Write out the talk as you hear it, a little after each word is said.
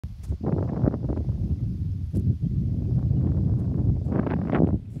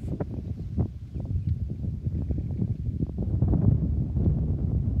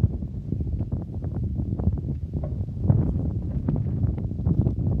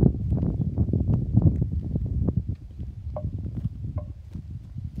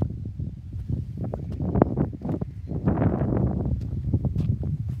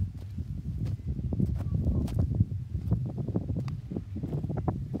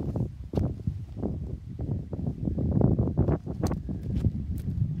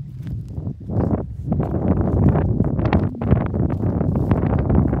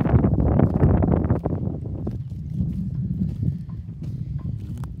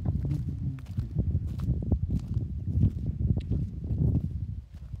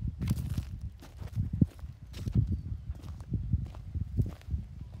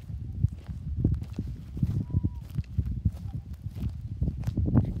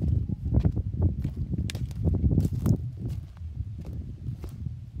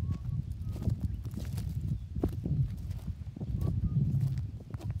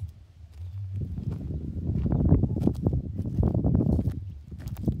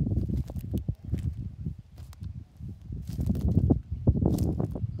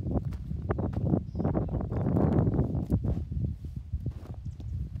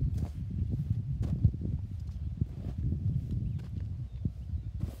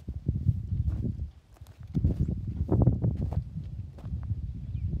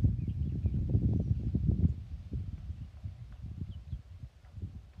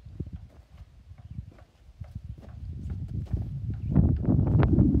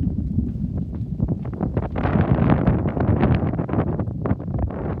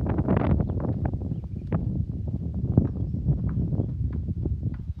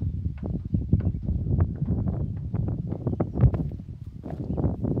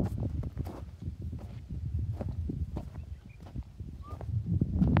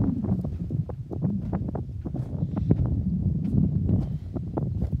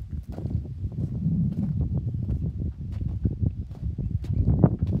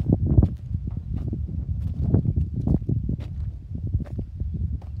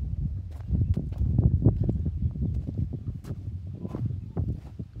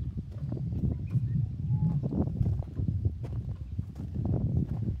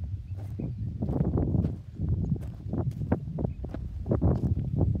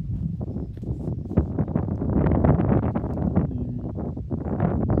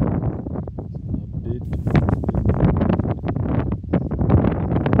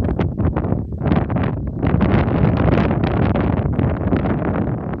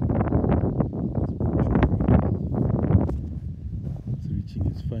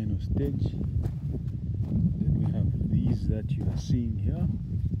happening here.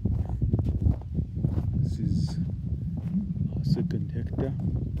 This is our second hectare.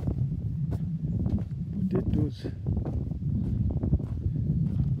 Potatoes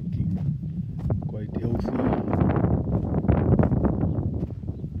looking quite healthy.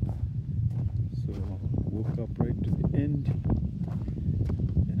 So walk up right to the end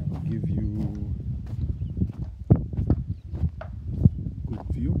and I'll give you good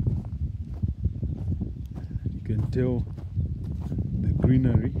view. You can tell the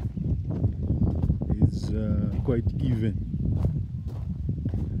greenery is quite even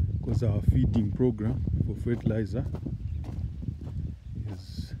because our feeding program for fertilizer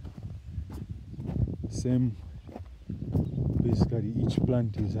is same. Basically each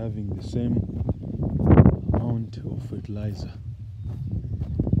plant is having the same amount of fertilizer.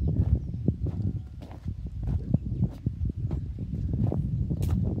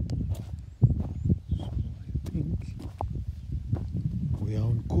 So I think we are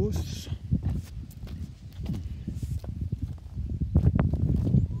on course.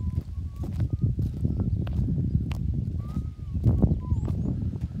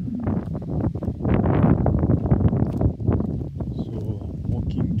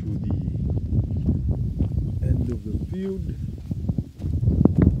 Of the field,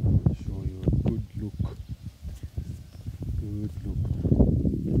 show you a good look.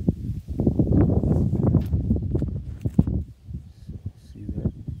 So see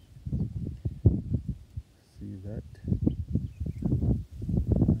that, and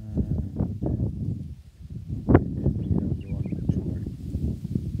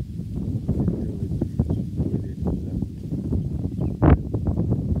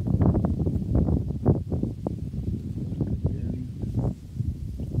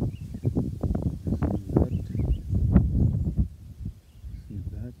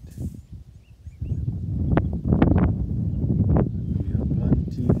then we have the one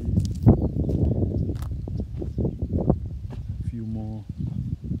maturing. Few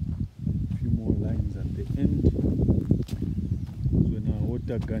more lines at the end. So when our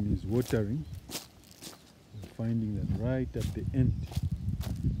water gun is watering, we're finding that right at the end,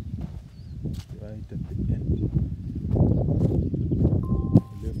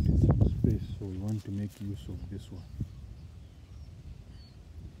 we left it some space, so we want to make use of this one.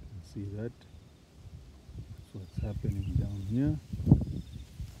 See that? So what's happening down here.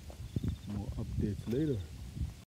 More updates later.